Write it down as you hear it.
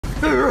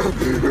The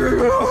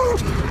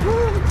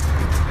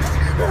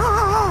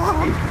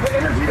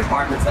energy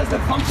department says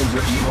that pumpkins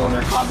are evil and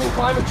they're causing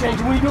climate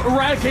change, and we need to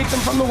eradicate them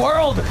from the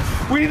world.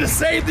 We need to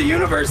save the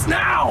universe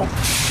now.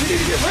 We need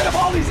to get rid of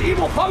all these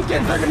evil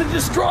pumpkins. They're going to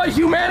destroy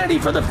humanity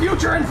for the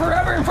future and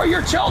forever and for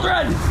your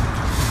children.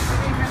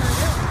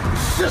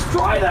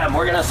 Destroy them.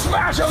 We're going to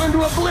smash them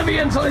into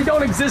oblivion so they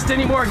don't exist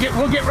anymore.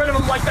 We'll get rid of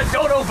them like the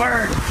dodo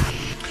bird.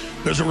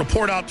 There's a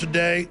report out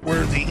today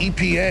where the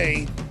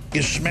EPA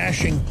is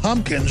smashing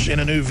pumpkins in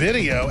a new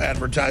video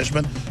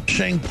advertisement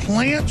saying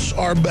plants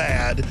are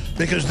bad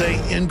because they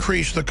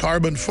increase the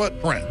carbon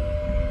footprint.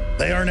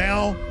 They are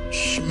now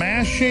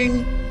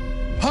smashing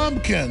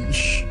pumpkins,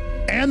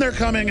 and they're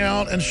coming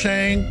out and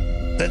saying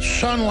that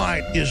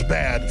sunlight is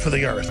bad for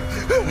the earth.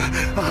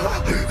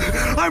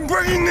 I'm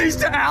bringing these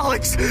to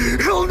Alex.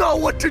 He'll know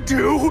what to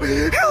do.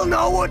 He'll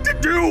know what to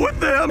do with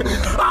them.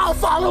 I'll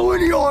follow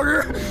any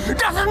order.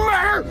 Doesn't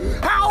matter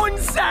how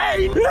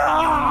insane.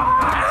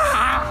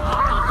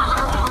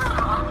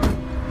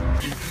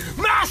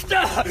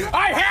 Master,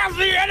 I have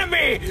the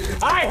enemy.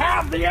 I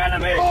have the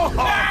enemy.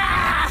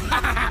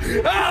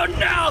 Oh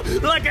no,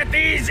 look at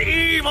these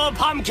evil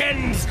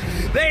pumpkins.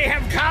 They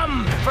have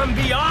come from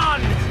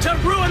beyond to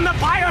ruin the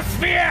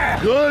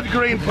biosphere. Good,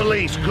 Green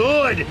Police,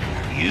 good.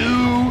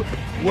 You,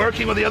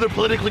 working with the other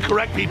politically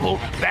correct people,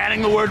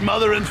 banning the word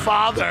mother and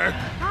father,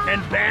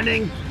 and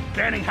banning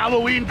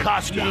Halloween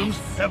costumes,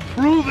 have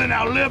proven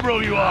how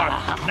liberal you are.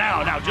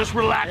 Now, just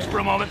relax for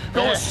a moment.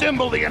 Go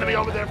assemble the enemy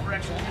over there for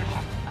execution.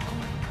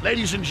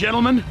 Ladies and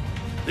gentlemen,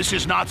 this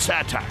is not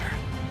satire.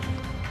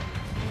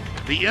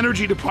 The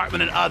Energy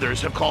Department and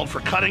others have called for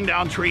cutting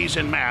down trees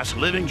en masse,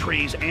 living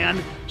trees,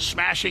 and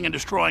smashing and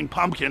destroying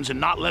pumpkins and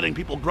not letting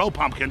people grow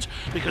pumpkins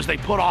because they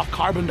put off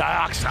carbon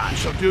dioxide.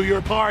 So do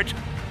your part.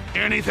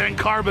 Anything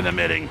carbon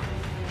emitting,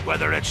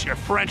 whether it's your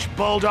French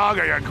bulldog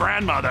or your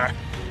grandmother,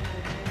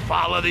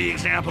 follow the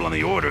example and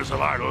the orders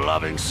of our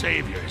loving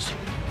saviors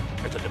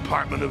at the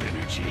Department of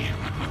Energy.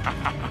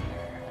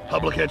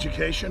 Public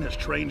education has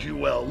trained you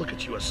well. Look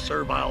at you, a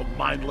servile,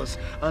 mindless,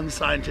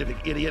 unscientific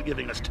idiot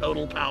giving us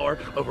total power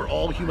over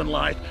all human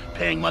life,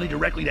 paying money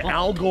directly to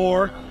Al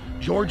Gore,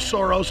 George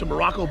Soros, and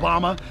Barack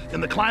Obama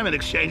in the climate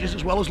exchanges,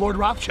 as well as Lord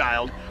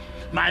Rothschild.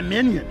 My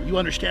minion, you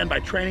understand by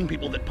training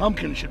people that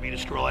pumpkins should be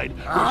destroyed,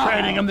 you're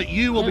training them that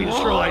you will be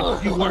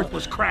destroyed, you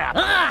worthless crap.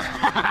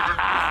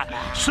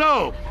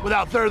 So,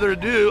 without further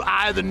ado,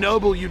 I, the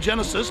noble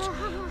eugenicist,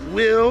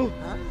 will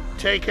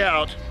take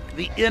out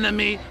the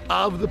enemy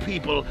of the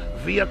people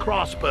via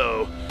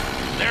crossbow.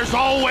 There's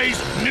always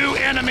new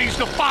enemies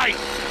to fight.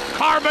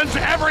 Carbon's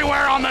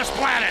everywhere on this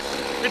planet.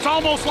 It's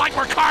almost like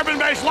we're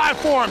carbon-based life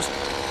forms.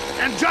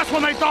 And just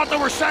when they thought they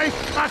were safe,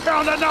 I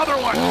found another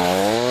one.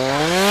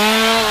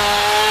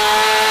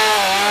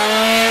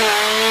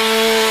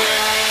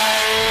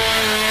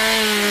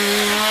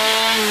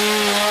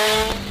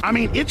 I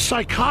mean, it's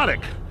psychotic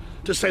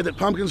to say that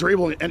pumpkins are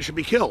evil and should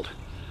be killed.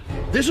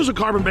 This is a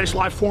carbon-based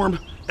life form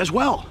as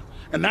well.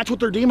 And that's what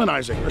they're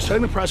demonizing. They're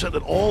setting the precedent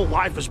that all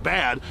life is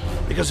bad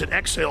because it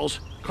exhales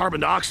carbon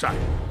dioxide,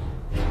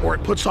 or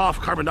it puts off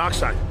carbon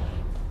dioxide.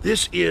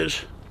 This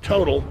is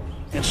total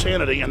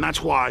insanity, and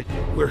that's why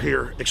we're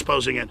here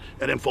exposing it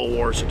at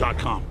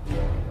INFOWARS.com.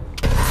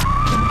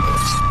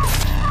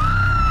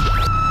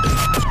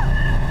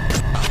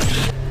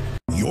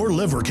 Your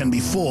liver can be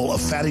full of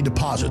fatty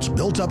deposits,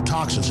 built-up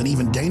toxins, and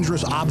even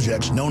dangerous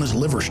objects known as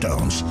liver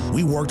stones.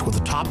 We worked with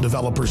the top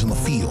developers in the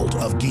field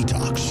of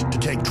detox to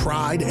take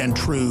tried and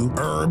true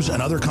herbs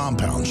and other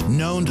compounds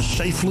known to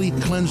safely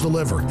cleanse the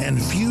liver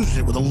and fuse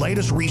it with the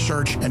latest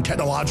research and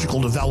technological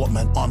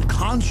development on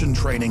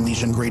concentrating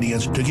these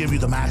ingredients to give you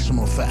the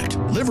maximum effect.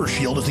 Liver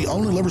Shield is the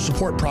only liver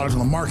support product on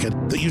the market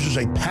that uses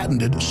a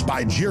patented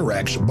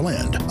Spigyrex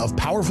blend of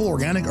powerful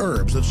organic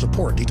herbs that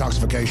support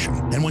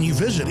detoxification. And when you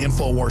visit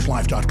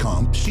InfoWarsLife.com,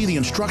 see the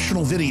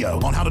instructional video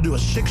on how to do a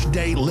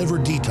 6-day liver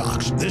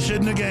detox. This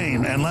isn't a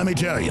game, and let me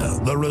tell you,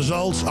 the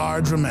results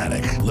are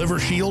dramatic. Liver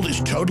Shield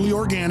is totally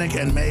organic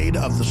and made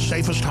of the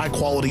safest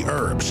high-quality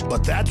herbs.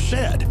 But that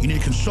said, you need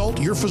to consult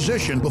your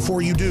physician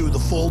before you do the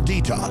full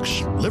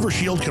detox. Liver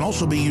Shield can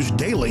also be used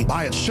daily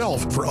by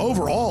itself for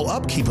overall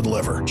upkeep of the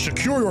liver.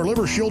 Secure your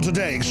Liver Shield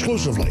today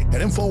exclusively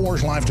at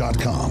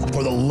InfoWarsLife.com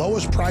for the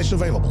lowest price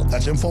available.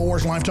 That's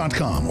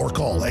InfoWarsLife.com or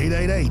call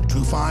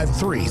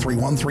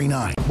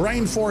 888-253-3139.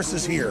 Brain Force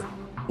is here.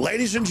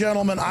 Ladies and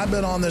gentlemen, I've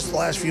been on this the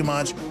last few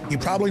months. You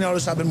probably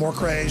noticed I've been more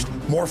crazed,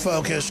 more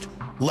focused,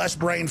 less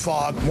brain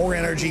fog, more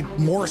energy,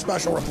 more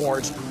special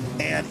reports,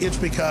 and it's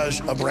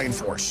because of Brain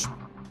Force.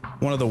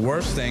 One of the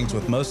worst things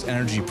with most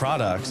energy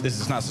products is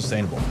it's not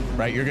sustainable,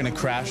 right? You're gonna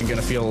crash and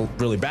gonna feel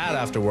really bad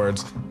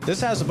afterwards. This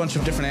has a bunch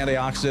of different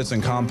antioxidants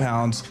and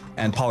compounds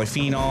and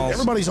polyphenols.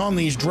 Everybody's on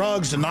these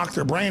drugs to knock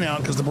their brain out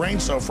because the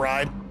brain's so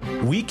fried.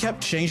 We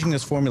kept changing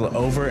this formula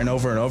over and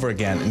over and over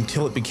again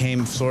until it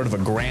became sort of a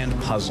grand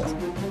puzzle.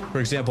 For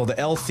example, the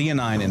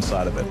L-theanine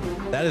inside of it,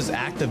 that is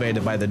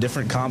activated by the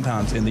different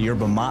compounds in the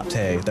yerba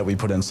mate that we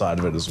put inside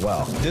of it as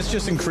well. This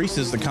just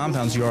increases the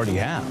compounds you already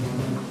have.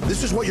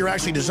 This is what you're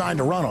actually designed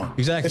to run on.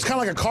 Exactly. It's kind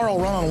of like a car will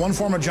run on one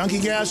form of junkie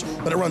gas,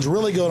 but it runs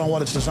really good on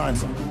what it's designed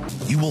for.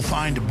 You will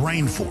find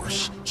Brain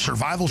Force,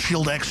 Survival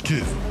Shield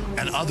X2,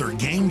 and other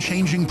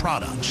game-changing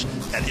products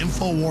at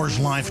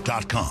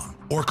InfoWarsLife.com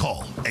or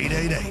call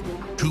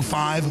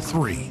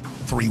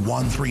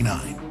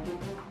 888-253-3139.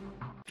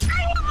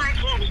 I want more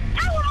candy.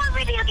 I want more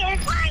video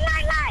games. Lie.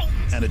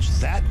 And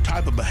it's that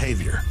type of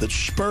behavior that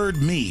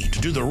spurred me to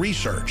do the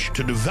research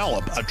to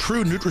develop a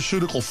true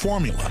nutraceutical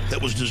formula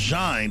that was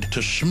designed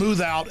to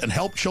smooth out and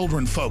help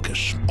children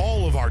focus.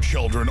 All of our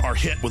children are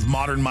hit with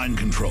modern mind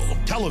control.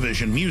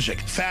 Television,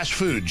 music, fast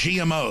food,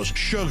 GMOs,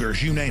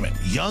 sugars, you name it.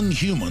 Young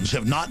humans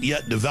have not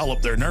yet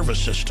developed their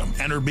nervous system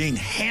and are being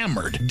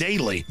hammered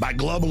daily by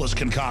globalist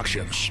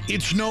concoctions.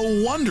 It's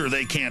no wonder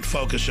they can't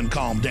focus and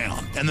calm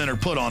down and then are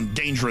put on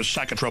dangerous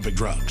psychotropic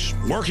drugs.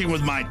 Working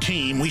with my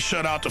team, we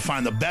set out to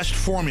find the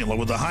best formula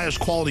with the highest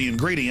quality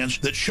ingredients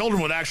that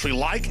children would actually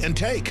like and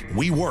take.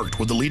 We worked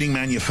with the leading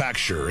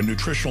manufacturer in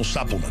nutritional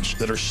supplements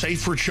that are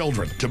safe for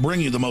children to bring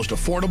you the most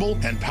affordable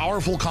and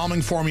powerful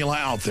calming formula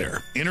out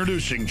there.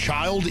 Introducing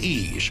Child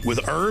Ease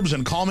with herbs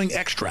and calming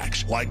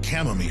extracts like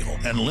chamomile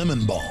and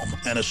lemon balm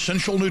and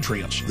essential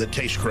nutrients that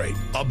taste great.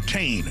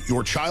 Obtain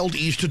your Child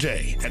Ease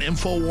today at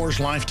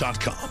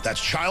InfoWarsLife.com.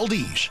 That's Child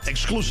Ease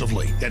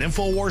exclusively at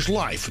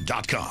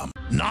InfoWarsLife.com.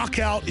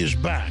 Knockout is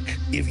back.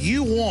 If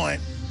you want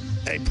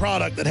a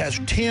product that has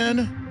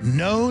 10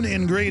 known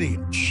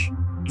ingredients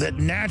that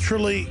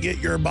naturally get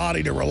your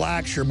body to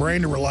relax, your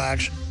brain to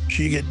relax,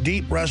 so you get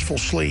deep, restful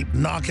sleep,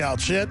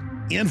 Knockout's it.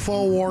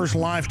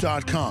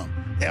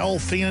 InfoWarsLife.com.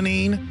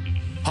 L-theanine,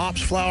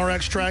 hops flower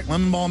extract,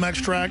 lemon balm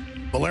extract,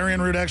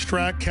 valerian root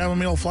extract,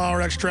 chamomile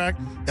flower extract,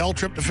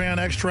 L-tryptophan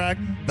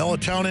extract,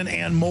 melatonin,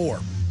 and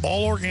more.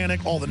 All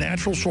organic, all the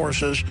natural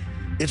sources.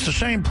 It's the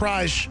same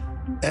price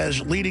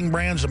as leading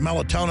brands of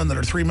melatonin that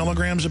are 3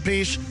 milligrams a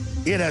piece.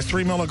 It has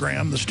 3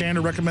 milligrams, the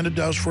standard recommended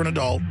dose for an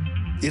adult.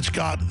 It's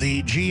got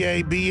the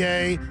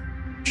GABA,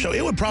 so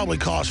it would probably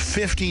cost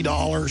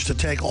 $50 to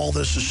take all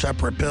this as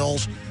separate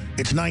pills.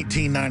 It's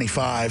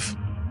 $19.95.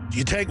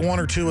 You take one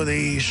or two of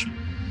these,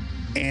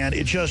 and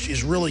it just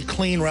is really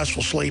clean,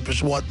 restful sleep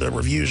is what the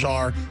reviews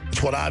are.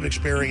 It's what I've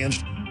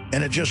experienced.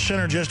 And it just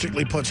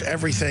synergistically puts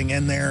everything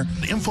in there.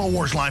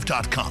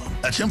 InfoWarsLife.com.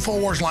 That's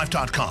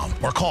InfoWarsLife.com.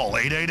 Or call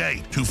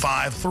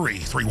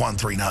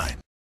 888-253-3139.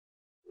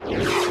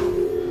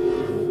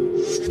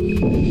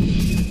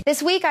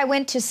 This week, I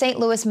went to St.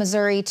 Louis,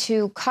 Missouri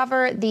to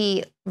cover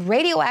the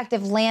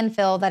radioactive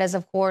landfill that is,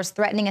 of course,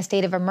 threatening a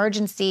state of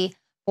emergency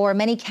for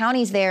many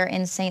counties there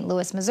in St.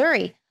 Louis,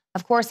 Missouri.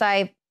 Of course,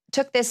 I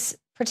took this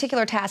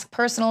particular task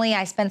personally.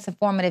 I spent some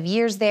formative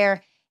years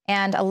there,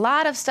 and a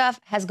lot of stuff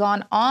has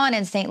gone on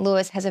in St.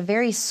 Louis, has a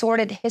very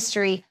sordid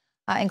history,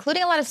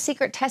 including a lot of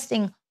secret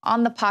testing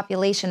on the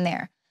population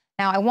there.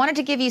 Now, I wanted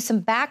to give you some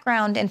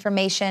background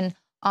information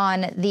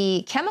on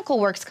the chemical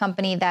works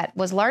company that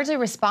was largely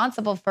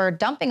responsible for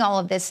dumping all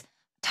of this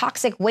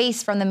toxic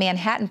waste from the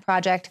Manhattan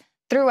Project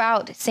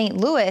throughout St.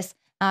 Louis.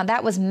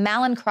 That was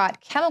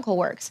Mallinckrodt Chemical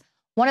Works.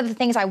 One of the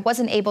things I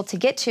wasn't able to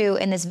get to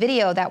in this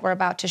video that we're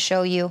about to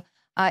show you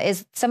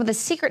is some of the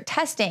secret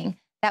testing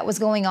that was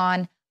going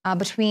on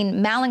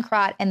between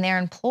Mallinckrodt and their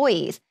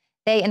employees.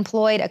 They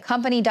employed a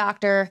company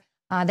doctor.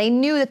 They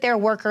knew that their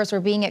workers were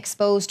being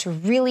exposed to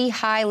really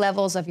high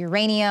levels of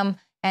uranium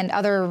and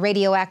other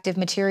radioactive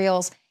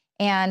materials.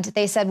 And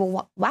they said,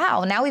 well,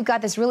 wow, now we've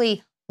got this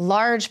really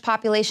large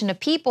population of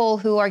people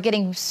who are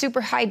getting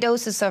super high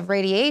doses of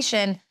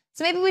radiation.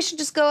 So maybe we should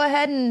just go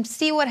ahead and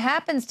see what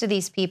happens to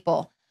these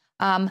people.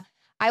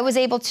 I was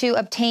able to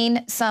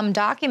obtain some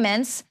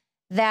documents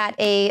that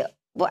I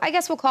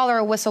guess we'll call her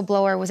a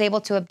whistleblower, was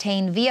able to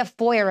obtain via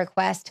FOIA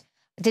request.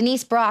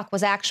 Denise Brock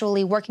was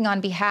actually working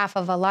on behalf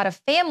of a lot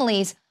of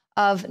families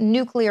of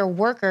nuclear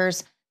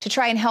workers to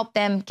try and help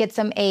them get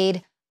some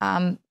aid.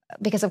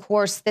 Because, of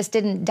course, this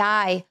didn't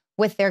die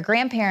with their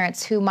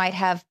grandparents who might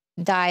have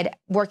died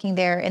working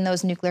there in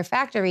those nuclear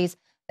factories.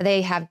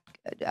 They have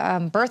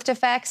birth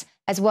defects,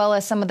 as well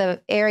as some of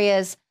the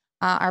areas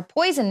are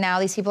poisoned now.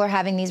 These people are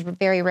having these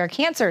very rare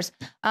cancers.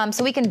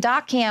 So we can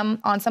doc cam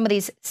on some of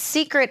these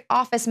secret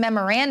office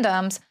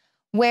memorandums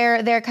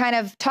where they're kind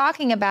of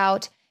talking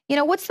about, you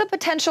know, what's the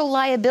potential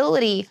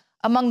liability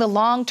among the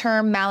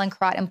long-term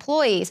Mallinckrodt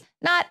employees?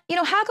 Not, you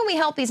know, how can we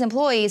help these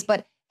employees,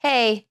 but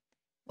hey,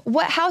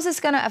 how's this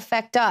going to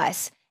affect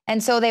us?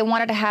 And so they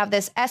wanted to have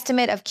this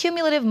estimate of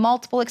cumulative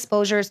multiple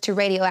exposures to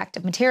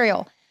radioactive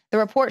material. The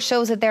report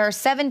shows that there are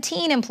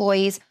 17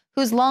 employees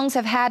whose lungs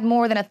have had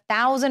more than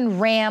 1,000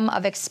 RAM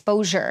of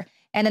exposure.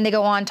 And then they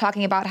go on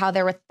talking about how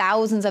there were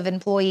thousands of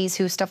employees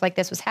who stuff like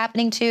this was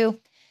happening to.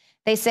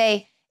 They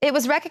say it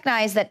was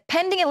recognized that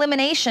pending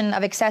elimination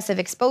of excessive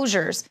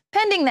exposures,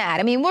 pending that,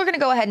 I mean, we're going to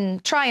go ahead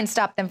and try and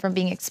stop them from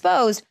being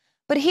exposed,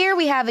 But here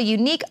we have a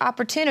unique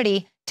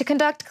opportunity to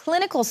conduct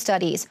clinical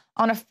studies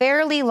on a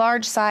fairly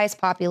large size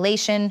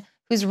population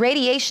whose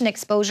radiation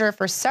exposure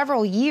for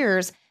several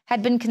years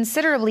had been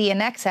considerably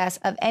in excess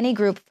of any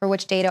group for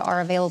which data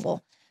are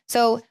available.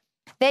 So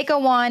they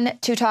go on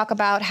to talk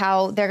about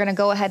how they're going to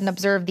go ahead and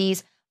observe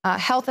these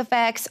health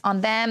effects on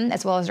them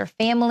as well as their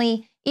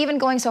family, even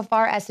going so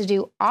far as to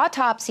do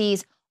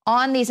autopsies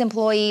on these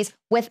employees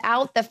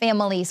without the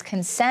family's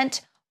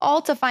consent, all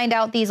to find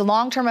out these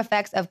long-term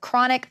effects of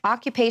chronic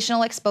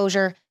occupational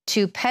exposure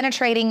to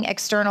penetrating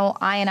external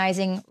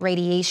ionizing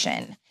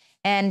radiation.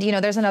 And, you know,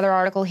 there's another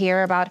article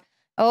here about,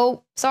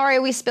 oh, sorry,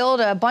 we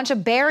spilled a bunch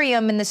of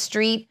barium in the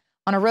street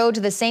on a road to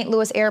the St.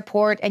 Louis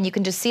airport, and you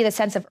can just see the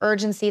sense of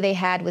urgency they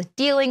had with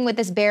dealing with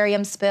this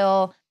barium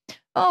spill.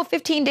 Oh,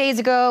 15 days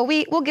ago,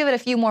 we'll give it a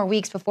few more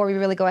weeks before we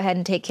really go ahead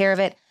and take care of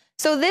it.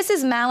 So this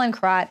is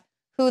Mallinckrodt,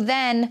 who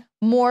then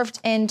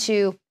morphed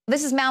into,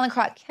 this is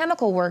Mallinckrodt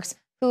Chemical Works,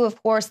 who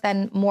of course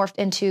then morphed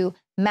into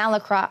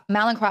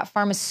Mallinckrodt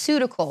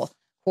Pharmaceutical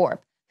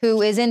Corp.,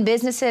 who is in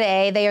business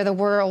today. They are the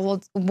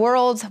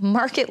world's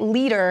market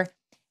leader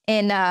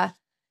in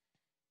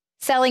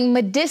selling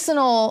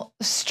medicinal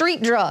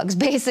street drugs,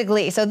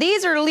 basically. So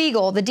these are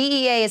legal. The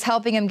DEA is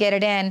helping them get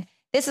it in.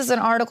 This is an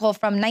article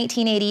from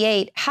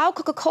 1988, how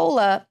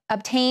Coca-Cola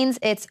obtains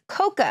its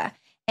coca.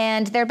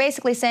 And they're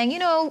basically saying, you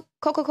know,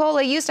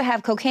 Coca-Cola used to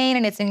have cocaine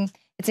in its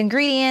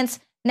ingredients.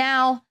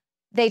 Now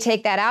they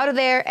take that out of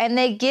there and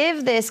they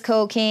give this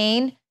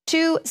cocaine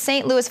to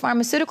St. Louis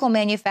pharmaceutical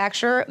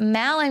manufacturer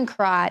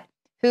Mallinckrodt,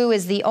 who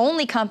is the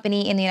only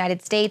company in the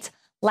United States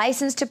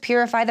licensed to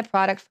purify the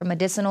product for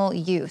medicinal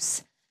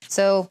use.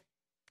 So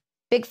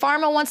Big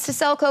Pharma wants to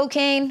sell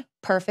cocaine,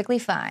 perfectly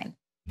fine.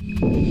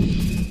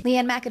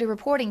 Leanne McAdoo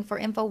reporting for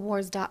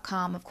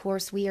INFOWARS.com. Of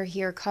course, we are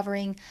here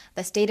covering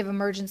the state of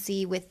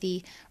emergency with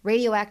the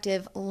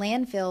radioactive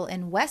landfill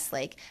in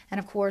Westlake. And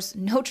of course,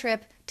 no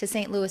trip to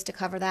St. Louis to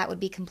cover that would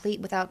be complete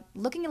without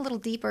looking a little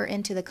deeper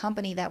into the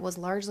company that was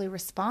largely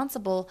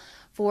responsible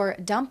for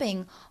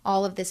dumping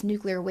all of this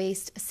nuclear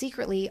waste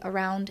secretly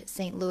around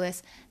St.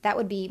 Louis. That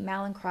would be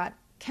Mallinckrodt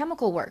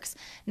Chemical Works.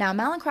 Now,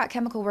 Mallinckrodt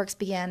Chemical Works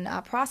began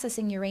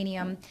processing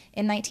uranium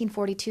in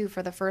 1942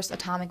 for the first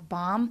atomic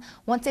bomb.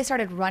 Once they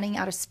started running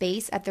out of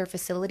space at their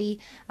facility,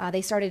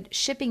 they started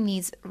shipping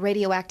these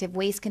radioactive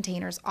waste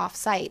containers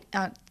off-site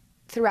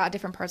throughout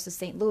different parts of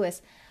St.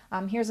 Louis.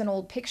 Here's an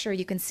old picture.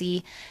 You can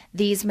see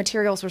these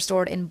materials were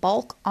stored in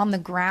bulk on the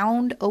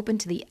ground, open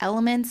to the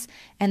elements,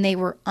 and they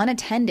were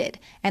unattended.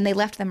 And they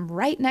left them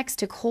right next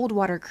to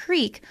Coldwater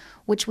Creek,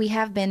 which we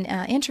have been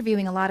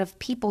interviewing a lot of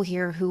people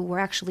here who were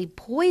actually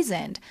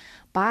poisoned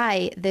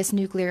by this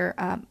nuclear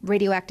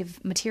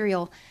radioactive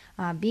material.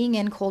 Being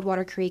in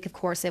Coldwater Creek, of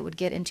course, it would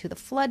get into the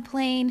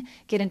floodplain,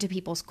 get into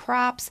people's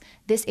crops.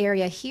 This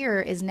area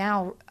here is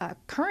now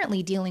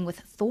currently dealing with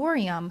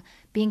thorium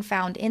being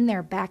found in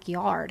their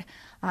backyard.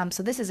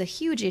 So this is a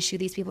huge issue.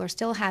 These people are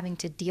still having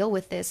to deal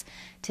with this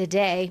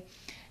today.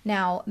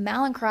 Now,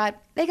 Mallinckrodt,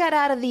 they got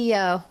out of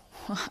the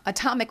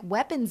atomic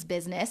weapons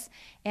business,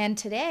 and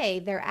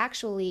today they're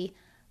actually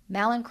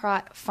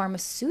Mallinckrodt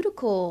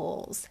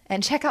Pharmaceuticals.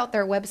 And check out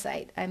their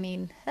website. I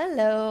mean,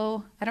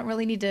 hello. I don't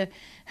really need to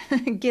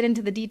get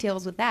into the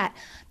details with that.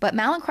 But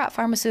Mallinckrodt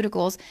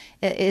Pharmaceuticals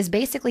is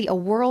basically a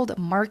world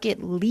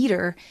market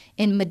leader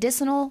in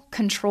medicinal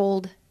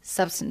controlled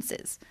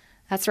substances.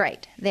 That's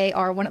right. They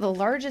are one of the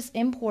largest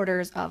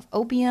importers of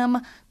opium,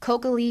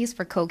 coca leaves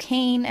for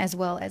cocaine, as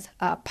well as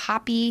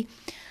poppy,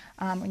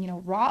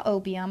 raw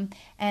opium,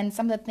 and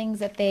some of the things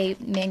that they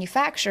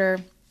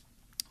manufacture: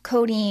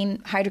 codeine,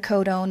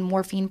 hydrocodone,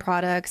 morphine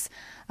products,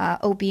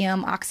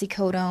 opium,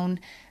 oxycodone.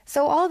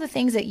 So all of the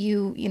things that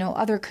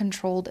other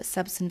controlled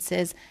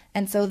substances.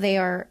 And so they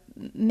are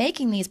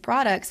making these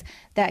products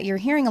that you're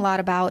hearing a lot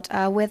about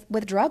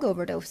with drug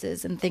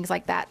overdoses and things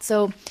like that.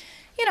 So,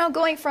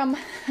 going from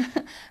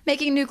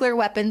making nuclear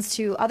weapons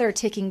to other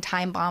ticking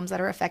time bombs that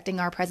are affecting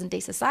our present day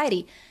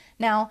society.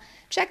 Now,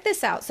 check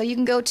this out. So you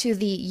can go to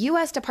the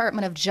U.S.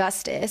 Department of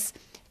Justice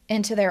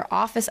into their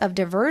Office of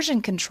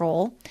Diversion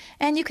Control,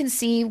 and you can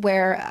see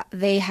where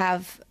they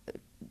have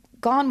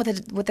gone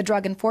with the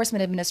Drug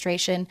Enforcement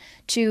Administration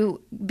to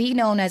be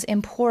known as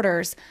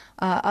importers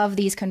of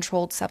these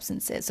controlled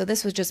substances. So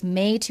this was just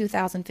May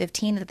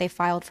 2015 that they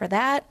filed for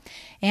that,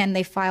 and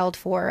they filed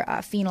for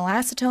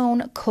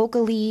phenylacetone, coca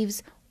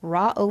leaves,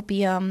 raw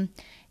opium,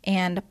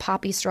 and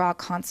poppy straw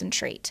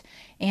concentrate.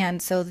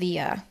 And so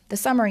the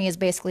summary is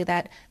basically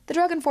that the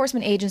Drug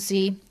Enforcement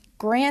Agency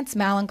grants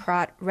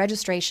Mallinckrodt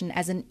registration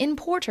as an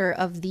importer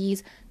of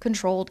these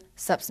controlled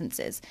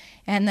substances.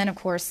 And then, of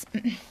course,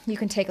 you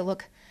can take a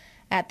look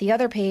at the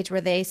other page where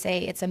they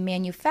say it's a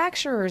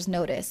manufacturer's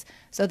notice.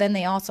 So then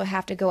they also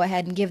have to go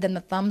ahead and give them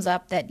the thumbs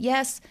up that,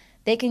 yes,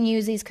 they can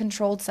use these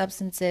controlled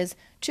substances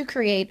to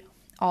create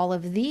all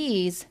of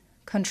these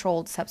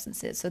controlled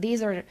substances. So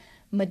these are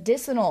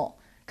medicinal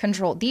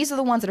controlled. These are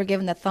the ones that are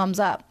given the thumbs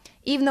up,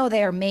 even though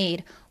they are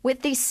made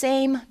with the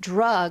same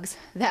drugs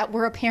that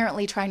we're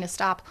apparently trying to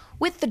stop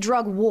with the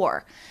drug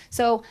war.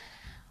 So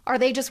Are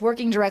they just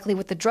working directly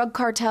with the drug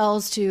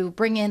cartels to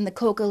bring in the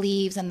coca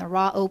leaves and the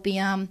raw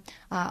opium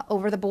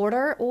over the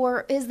border?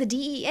 Or is the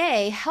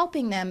DEA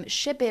helping them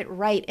ship it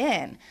right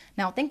in?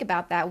 Now, think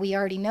about that. We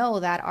already know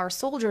that our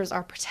soldiers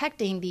are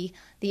protecting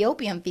the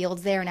opium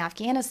fields there in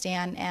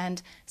Afghanistan.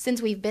 And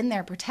since we've been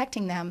there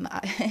protecting them,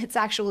 it's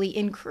actually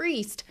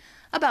increased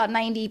about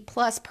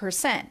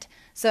 90+%.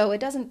 So it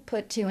doesn't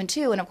put two and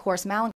two. And of course,